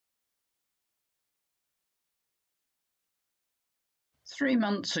3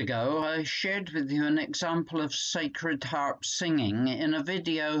 months ago, I shared with you an example of Sacred Harp singing in a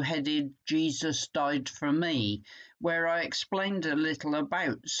video headed Jesus Died for Me, where I explained a little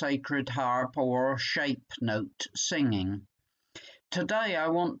about Sacred Harp or shape note singing. Today I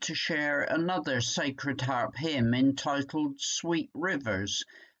want to share another Sacred Harp hymn entitled Sweet Rivers,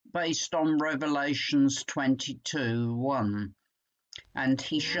 based on Revelations 22:1. And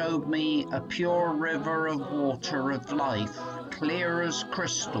he showed me a pure river of water of life, clear as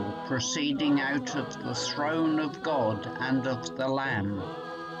crystal, proceeding out of the throne of God and of the Lamb.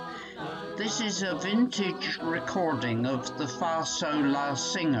 This is a vintage recording of the Fa Sol La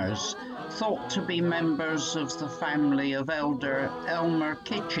singers, thought to be members of the family of Elder Elmer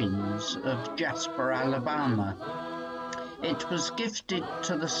Kitchens of Jasper, Alabama. It was gifted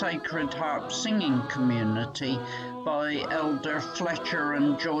to the Sacred Harp singing community by Elder Fletcher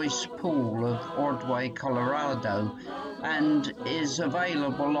and Joyce Poole of Ordway, Colorado, and is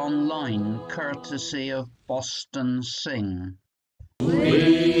available online courtesy of Boston Sing.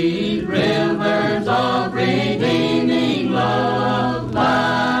 Sweet rivers of redeeming